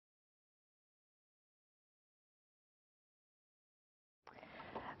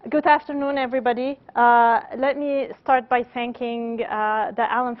Good afternoon, everybody. Let me start by thanking the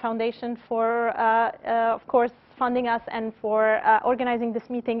Allen Foundation for, of course, funding us and for organizing this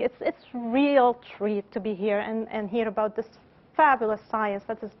meeting. It's a real treat to be here and hear about this fabulous science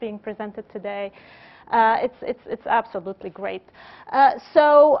that is being presented today. It's absolutely great. Today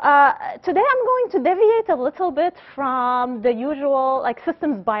I'm going to deviate a little bit from the usual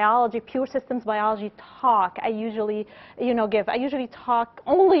systems biology, pure systems biology talk I usually give. I usually talk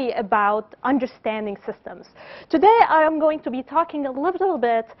only about understanding systems. Today I'm going to be talking a little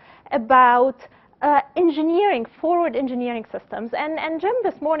bit about engineering, forward engineering systems. And Jim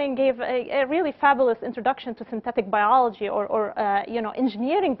this morning gave a really fabulous introduction to synthetic biology or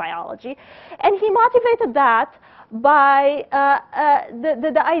engineering biology. And he motivated that by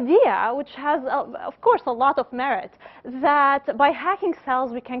the idea, which has, of course, a lot of merit, that by hacking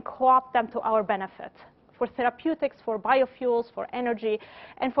cells, we can co-opt them to our benefit for therapeutics, for biofuels, for energy,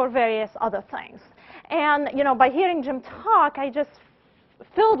 and for various other things. And by hearing Jim talk, I just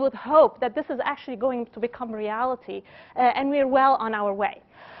filled with hope that this is actually going to become reality, and we're well on our way.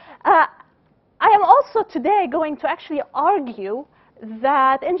 I am also today going to actually argue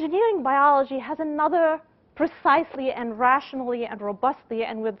that engineering biology has another precisely and rationally and robustly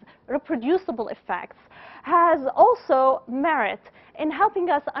and with reproducible effects, has also merit in helping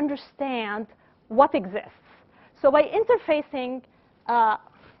us understand what exists. So by interfacing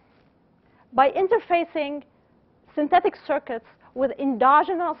synthetic circuits with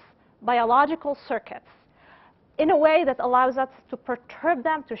endogenous biological circuits in a way that allows us to perturb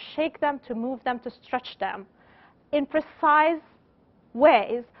them, to shake them, to move them, to stretch them in precise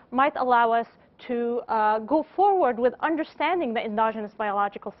ways might allow us to go forward with understanding the endogenous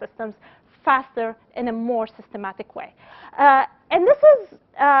biological systems faster in a more systematic way. And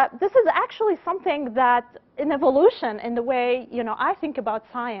this is actually something that in evolution, in the way I think about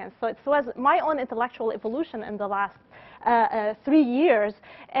science. So it was my own intellectual evolution in the last 3 years,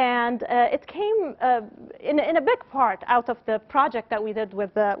 and it came in a big part out of the project that we did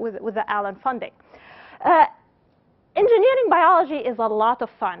with the Allen funding. Engineering biology is a lot of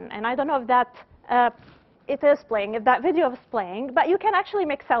fun, and I don't know if that it is playing, if that video is playing, but you can actually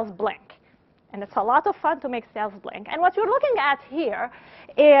make cells blink. And it's a lot of fun to make cells blink. And what you're looking at here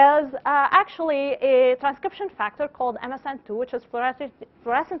is actually a transcription factor called MSN2, which is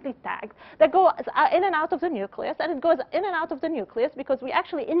fluorescently tagged, that goes in and out of the nucleus. And it goes in and out of the nucleus because we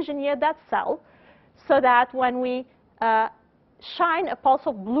actually engineered that cell so that when we shine a pulse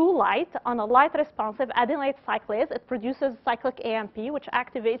of blue light on a light-responsive adenylate cyclase, it produces cyclic AMP, which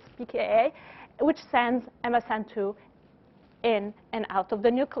activates pKa, which sends MSN2 in and out of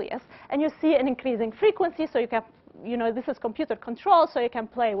the nucleus. And you see an increasing frequency, so you can, this is computer control, so you can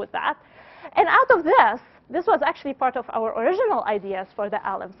play with that. And out of this was actually part of our original ideas for the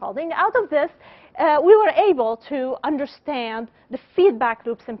Allen folding. Out of this, we were able to understand the feedback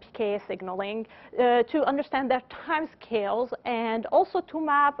loops in pKa signaling, to understand their time scales, and also to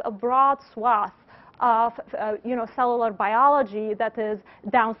map a broad swath of cellular biology that is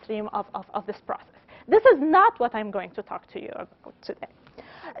downstream of this process. This is not what I'm going to talk to you about today.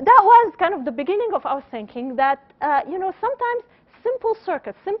 That was kind of the beginning of our thinking that, sometimes simple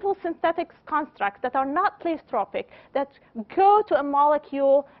circuits, simple synthetic constructs that are not pleiotropic, that go to a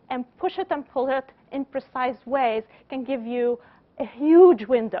molecule and push it and pull it in precise ways, can give you a huge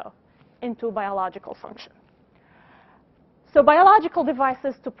window into biological function. So biological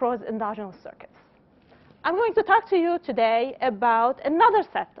devices to probe endogenous circuits. I'm going to talk to you today about another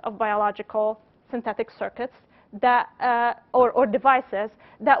set of biological synthetic circuits that, or devices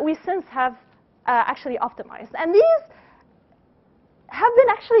that we since have actually optimized. And these have been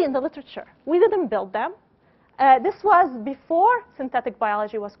actually in the literature. We didn't build them. This was before synthetic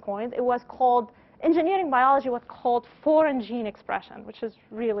biology was coined. It was called, engineering biology was called foreign gene expression, which is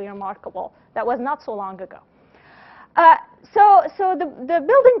really remarkable. That was not so long ago. So the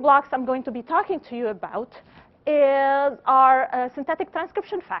building blocks I'm going to be talking to you about are synthetic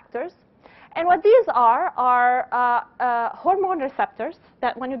transcription factors. And what these are hormone receptors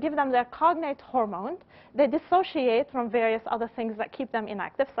that when you give them their cognate hormone, they dissociate from various other things that keep them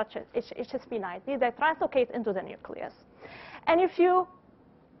inactive, such as HSP90. They translocate into the nucleus. And if you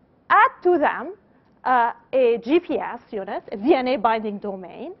add to them a GPS unit, a DNA binding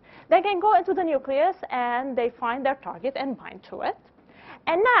domain, they can go into the nucleus and they find their target and bind to it.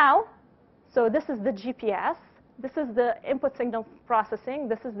 And now, so this is the GPS. This is the input signal processing.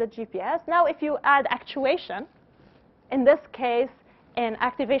 This is the GPS. Now, if you add actuation, in this case, an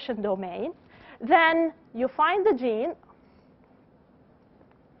activation domain, then you find the gene.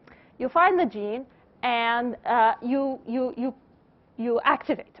 You find the gene, and you you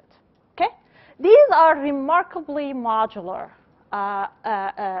activate it. Okay? These are remarkably modular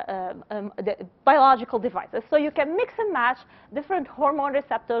biological devices. So you can mix and match different hormone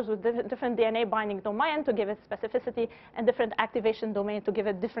receptors with different DNA binding domain to give it specificity, and different activation domain to give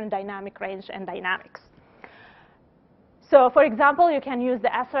it different dynamic range and dynamics. So for example, you can use the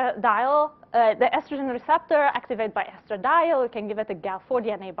estradiol, the estrogen receptor activated by estradiol. You can give it a GAL4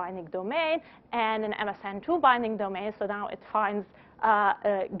 DNA binding domain and an MSN2 binding domain. So now it finds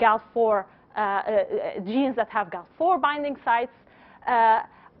GAL4 genes that have GAL4 binding sites.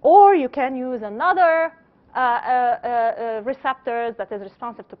 Or you can use another receptors that is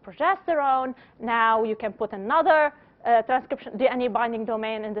responsive to progesterone. Now you can put another transcription DNA binding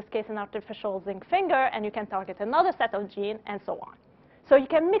domain, in this case an artificial zinc finger, and you can target another set of gene, and so on. So you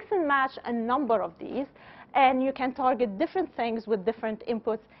can mix and match a number of these, and you can target different things with different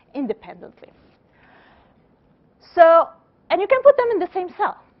inputs independently. So, and you can put them in the same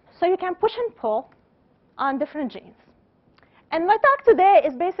cell. So you can push and pull on different genes. And my talk today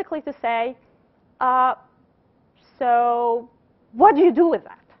is basically to say, so what do you do with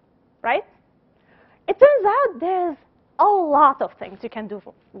that, right? It turns out there's a lot of things you can do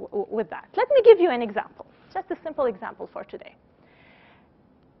with that. Let me give you an example, just a simple example for today.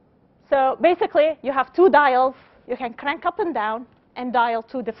 So basically, you have two dials. You can crank up and down and dial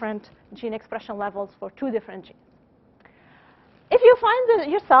two different gene expression levels for two different genes. If you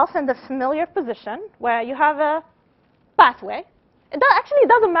find yourself in the familiar position where you have a pathway, actually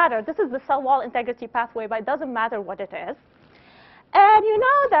doesn't matter. This is the cell wall integrity pathway, but it doesn't matter what it is. And you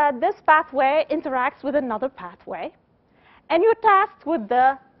know that this pathway interacts with another pathway. And you're tasked with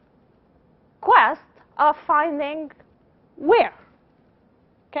the quest of finding where.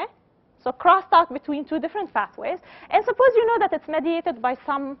 Okay? So crosstalk between two different pathways. And suppose you know that it's mediated by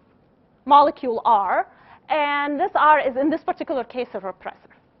some molecule R. And this R is, in this particular case, a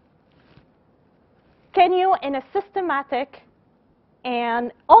repressor. Can you, in a systematic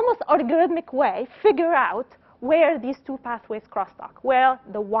and almost algorithmic way, figure out where these two pathways crosstalk, where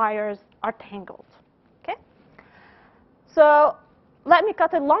the wires are tangled? Okay? So let me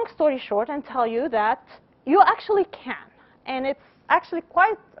cut a long story short and tell you that you actually can. And it's actually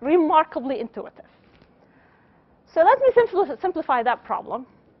quite remarkably intuitive. So let me simplify that problem.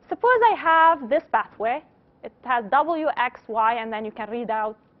 Suppose I have this pathway. It has W, X, Y, and then you can read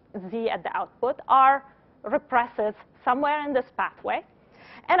out Z at the output. R represses somewhere in this pathway.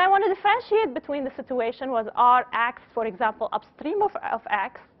 And I want to differentiate between the situation was R acts, for example, upstream of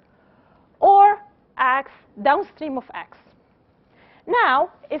X, or acts downstream of X.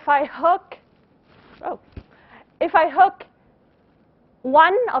 Now, if I hook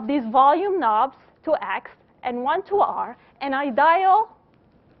one of these volume knobs to X and one to R, and I dial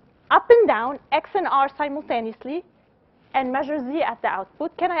up and down X and R simultaneously and measure Z at the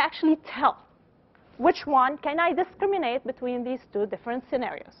output, can I actually tell which one? Can I discriminate between these two different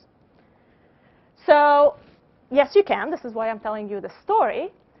scenarios? So yes, you can. This is why I'm telling you the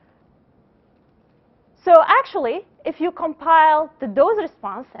story. So actually, if you compile the dose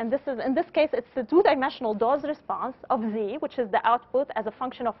response, and this is, in this case, it's the two-dimensional dose response of Z, which is the output as a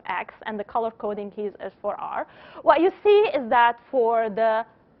function of X, and the color coding keys is for R. What you see is that for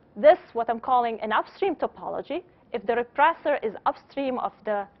this, what I'm calling an upstream topology, if the repressor is upstream of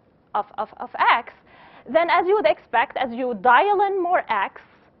X, then as you would expect, as you dial in more X,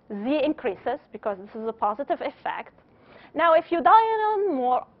 Z increases, because this is a positive effect. Now, if you dial in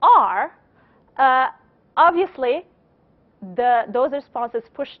more R, obviously, the dose response is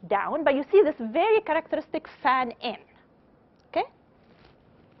pushed down, but you see this very characteristic fan-in, okay,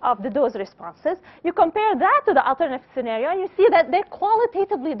 of the dose responses. You compare that to the alternative scenario, and you see that they're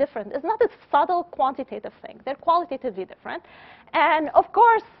qualitatively different. It's not a subtle quantitative thing. They're qualitatively different. And of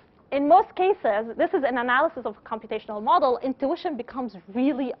course, in most cases, this is an analysis of a computational model. Intuition becomes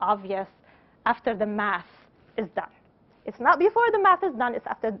really obvious after the math is done. It's not before the math is done. It's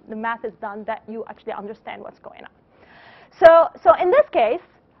after the math is done that you actually understand what's going on. So in this case,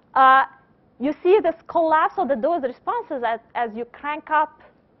 you see this collapse of the dose responses as you crank up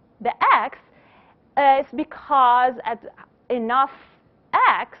the X. It's because at enough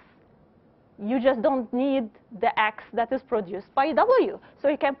X, you just don't need the X that is produced by W. So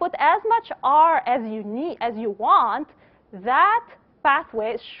you can put as much R as you need, as you want. That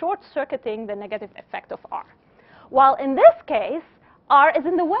pathway is short-circuiting the negative effect of R. While in this case, R is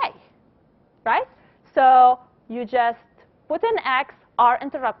in the way, right? So you just put in X, R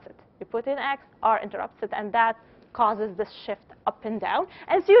interrupts it. You put in X, R interrupts it, and that causes this shift up and down.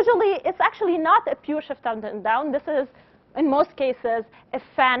 And it's actually not a pure shift up and down. This is, in most cases, a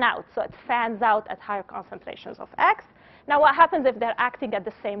fan out. So it fans out at higher concentrations of X. Now, what happens if they're acting at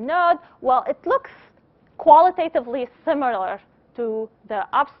the same node? Well, it looks qualitatively similar to the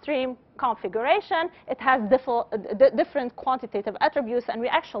upstream configuration. It has different quantitative attributes, and we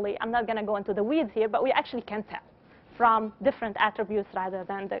actually, I'm not going to go into the weeds here, but we actually can tell from different attributes rather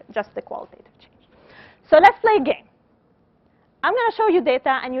than just the qualitative change. So let's play a game. I'm going to show you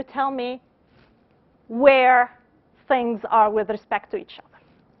data, and you tell me where things are with respect to each other.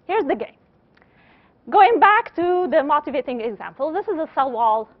 Here's the game. Going back to the motivating example, this is a cell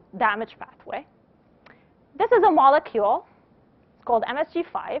wall damage pathway. This is a molecule. It's called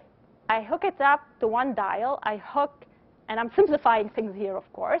MSG5. I hook it up to one dial. I hook, and I'm simplifying things here,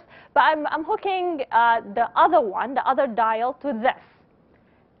 of course, but I'm hooking the other dial to this.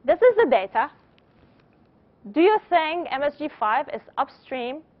 This is the data. Do you think MSG5 is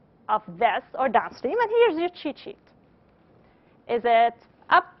upstream of this or downstream? And here's your cheat sheet. Is it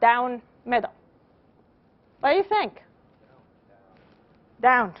up, down, middle? What do you think?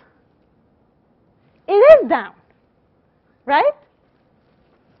 Down. It is down, right?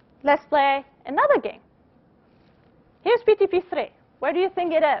 Let's play another game. Here's PTP3. Where do you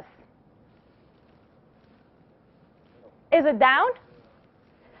think it is? Is it down?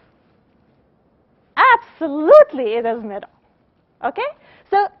 Absolutely, it is middle. Okay?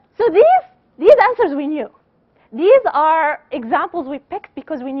 So these answers we knew. These are examples we picked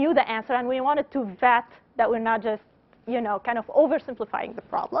because we knew the answer, and we wanted to vet that we're not just, kind of oversimplifying the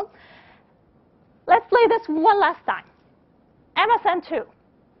problem. Let's play this one last time. MSN2.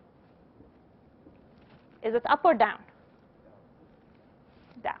 Is it up or down?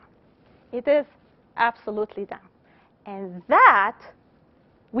 Down. It is absolutely down. And that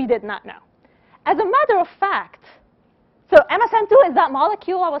we did not know. As a matter of fact, so MSN2 is that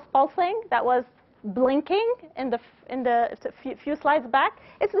molecule I was pulsing that was blinking in the few slides back.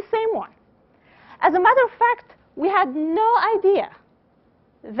 It's the same one. As a matter of fact, we had no idea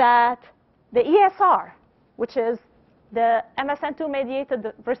that the ESR, which is the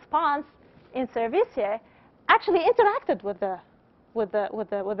MSN2-mediated response in Servicier, actually interacted with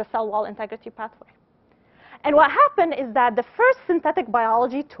the cell wall integrity pathway. And what happened is that the first synthetic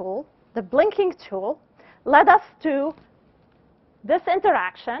biology tool, the blinking tool, led us to this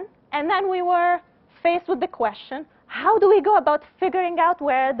interaction, and then we were faced with the question, how do we go about figuring out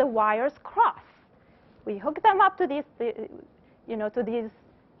where the wires cross? We hook them up to these, to these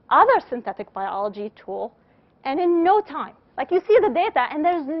other synthetic biology tool, and in no time, like you see the data, and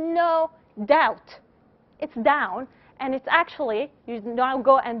there's no doubt it's down, and it's actually, you now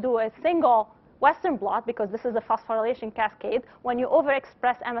go and do a single Western blot, because this is a phosphorylation cascade. When you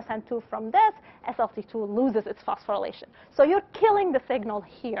overexpress MSN2 from this, SLC2 loses its phosphorylation. So you're killing the signal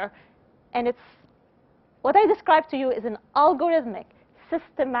here, and it's what I described to you is an algorithmic,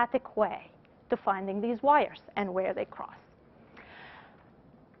 systematic way to finding these wires and where they cross.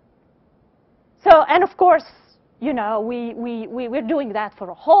 So, and of course, we're doing that for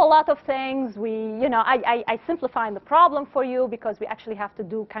a whole lot of things. I simplified the problem for you because we actually have to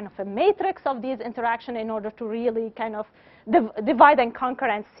do kind of a matrix of these interactions in order to really kind of divide and conquer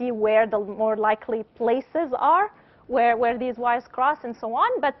and see where the more likely places are, where these wires cross and so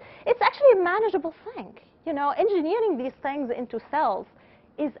on. But it's actually a manageable thing. Engineering these things into cells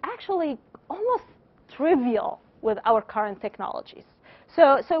is actually almost trivial with our current technologies.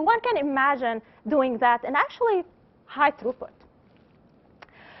 So one can imagine doing that and actually high throughput.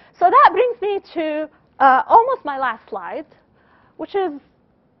 So that brings me to almost my last slide, which is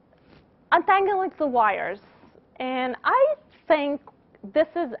untangling the wires. And I think this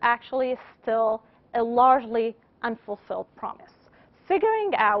is actually still a largely unfulfilled promise.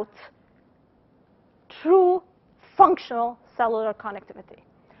 Figuring out true functional cellular connectivity.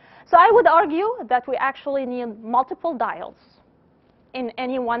 So I would argue that we actually need multiple dials in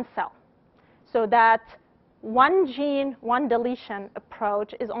any one cell, so that one gene, one deletion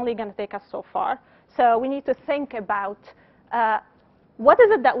approach is only going to take us so far. So we need to think about what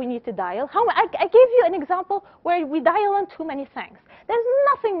is it that we need to dial. I gave you an example where we dial in too many things. There's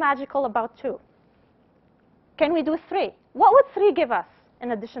nothing magical about 2. Can we do 3? What would 3 give us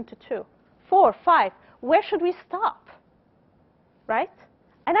in addition to 2? 4, 5. Where should we stop? Right?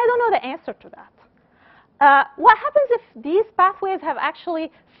 And I don't know the answer to that. What happens if these pathways have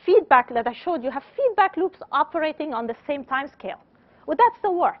actually feedback that I showed you, have feedback loops operating on the same time scale? Would that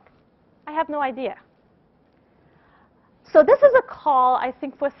still work? I have no idea. So this is a call, I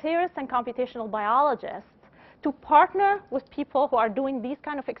think, for theorists and computational biologists to partner with people who are doing these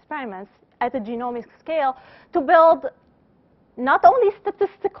kind of experiments at a genomic scale to build not only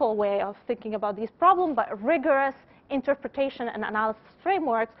statistical way of thinking about these problems, but rigorous interpretation and analysis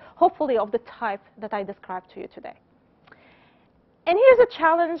frameworks, hopefully of the type that I described to you today. And here's a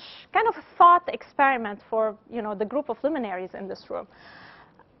challenge, kind of a thought experiment for the group of luminaries in this room.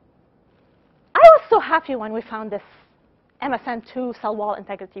 I was so happy when we found this MSN2 cell wall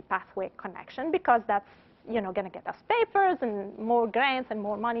integrity pathway connection, because that's going to get us papers and more grants and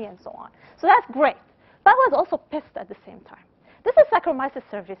more money and so on. So that's great. But I was also pissed at the same time. This is Saccharomyces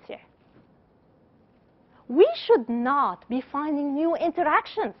cerevisiae. We should not be finding new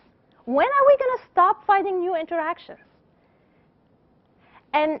interactions. When are we going to stop finding new interactions?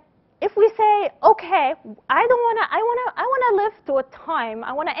 And if we say, OK, I want to live to a time,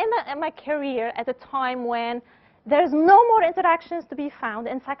 I want to end my career at a time when there's no more interactions to be found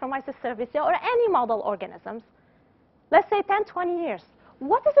in Saccharomyces cerevisiae or any model organisms, let's say 10, 20 years,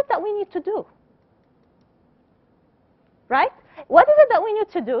 what is it that we need to do? Right? What is it that we need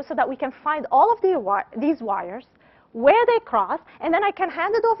to do so that we can find all of these wires, where they cross, and then I can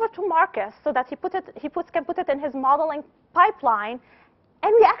hand it over to Marcus so that he can put it in his modeling pipeline,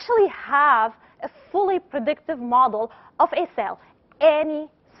 and we actually have a fully predictive model of a cell, any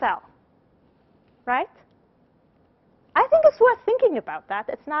cell, right? I think it's worth thinking about that.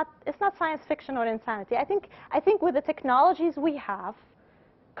 It's not science fiction or insanity. I think with the technologies we have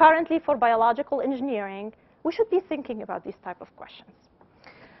currently for biological engineering, we should be thinking about these type of questions.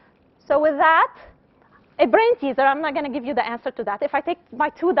 So with that, a brain teaser, I'm not going to give you the answer to that. If I take my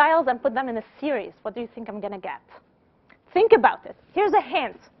 2 dials and put them in a series, what do you think I'm going to get? Think about it. Here's a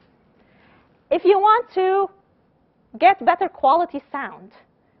hint. If you want to get better quality sound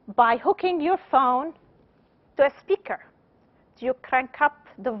by hooking your phone to a speaker, do you crank up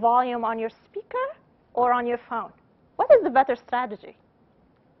the volume on your speaker or on your phone? What is the better strategy?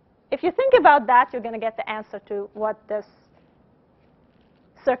 If you think about that, you're going to get the answer to what this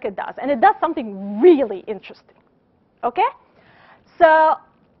circuit does. And it does something really interesting. OK? So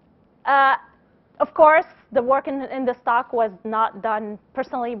of course, the work in this talk was not done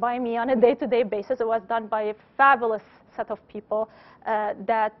personally by me on a day-to-day basis. It was done by a fabulous set of people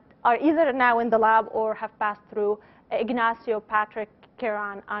that are either now in the lab or have passed through Ignacio, Patrick,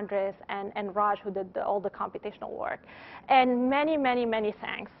 Kiran, Andres, and Raj, who did all the computational work. And many, many, many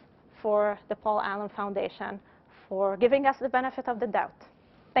thanks for the Paul Allen Foundation for giving us the benefit of the doubt.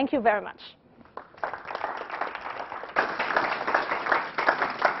 Thank you very much.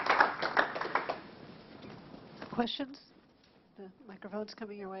 Questions? The microphone's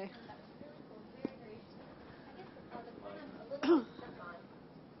coming your way.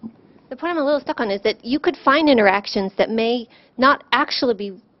 The point I'm a little stuck on is that you could find interactions that may not actually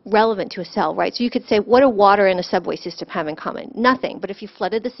be relevant to a cell, right? So you could say, what do water and a subway system have in common? Nothing. But if you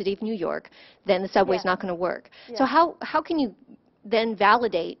flooded the city of New York, then the subway's not going to work. Yeah. So how can you then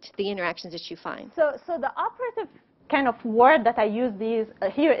validate the interactions that you find? So the operative kind of word that I use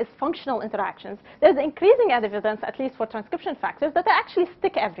here is functional interactions. There's increasing evidence, at least for transcription factors, that they actually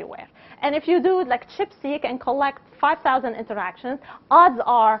stick everywhere. And if you do like ChIP-seq and collect 5,000 interactions, odds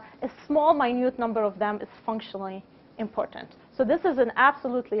are a small, minute number of them is functionally important. So this is an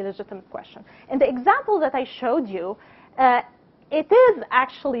absolutely legitimate question. In the example that I showed you, it is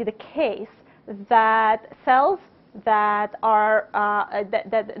actually the case that cells that are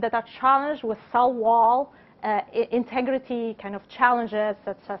challenged with cell wall integrity kind of challenges,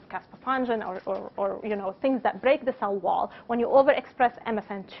 such as caspofungin or things that break the cell wall, when you overexpress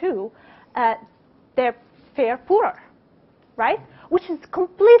MSN2, they fare poorer, right? Which is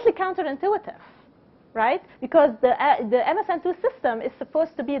completely counterintuitive, right? Because the MSN2 system is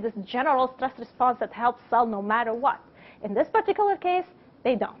supposed to be this general stress response that helps cell no matter what. In this particular case,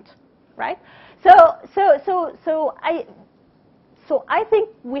 they don't, right? So I think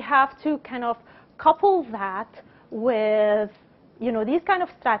we have to kind of couple that with these kind of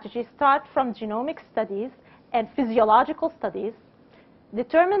strategies, start from genomic studies and physiological studies,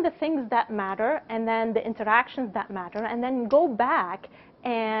 determine the things that matter and then the interactions that matter, and then go back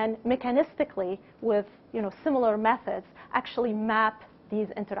and mechanistically with similar methods actually map these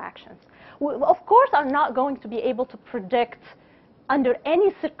interactions. We, of course, are not going to be able to predict under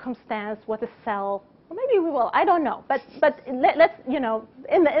any circumstance what a cell, or maybe we will, I don't know. But let's,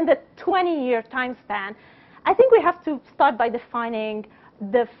 in the 20-year time span, I think we have to start by defining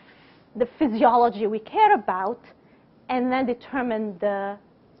the physiology we care about and then determine the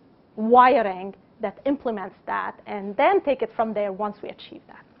wiring that implements that, and then take it from there once we achieve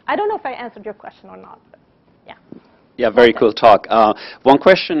that. I don't know if I answered your question or not, but yeah. Yeah, very cool talk. One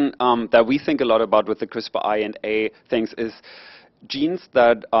question that we think a lot about with the CRISPR-I and A things is, genes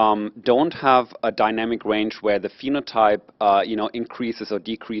that don't have a dynamic range where the phenotype increases or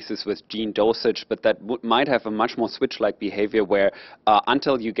decreases with gene dosage, but that might have a much more switch-like behavior where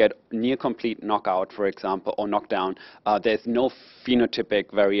until you get near complete knockout, for example, or knockdown, there's no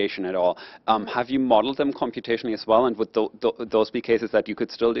phenotypic variation at all. Have you modeled them computationally as well, and would those be cases that you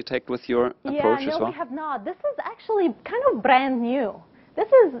could still detect with your approach as well? No, we have not. This is actually kind of brand new. This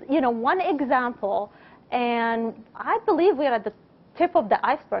is, one example, and I believe we're at the tip of the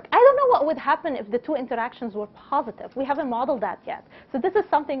iceberg. I don't know what would happen if the two interactions were positive. We haven't modeled that yet. So this is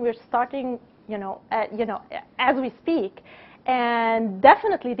something we're starting, as we speak. And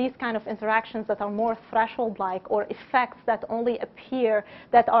definitely these kind of interactions that are more threshold-like, or effects that only appear,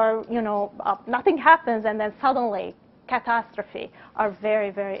 that are, nothing happens and then suddenly catastrophe, are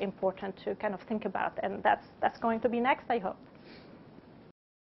very, very important to kind of think about. And that's going to be next, I hope.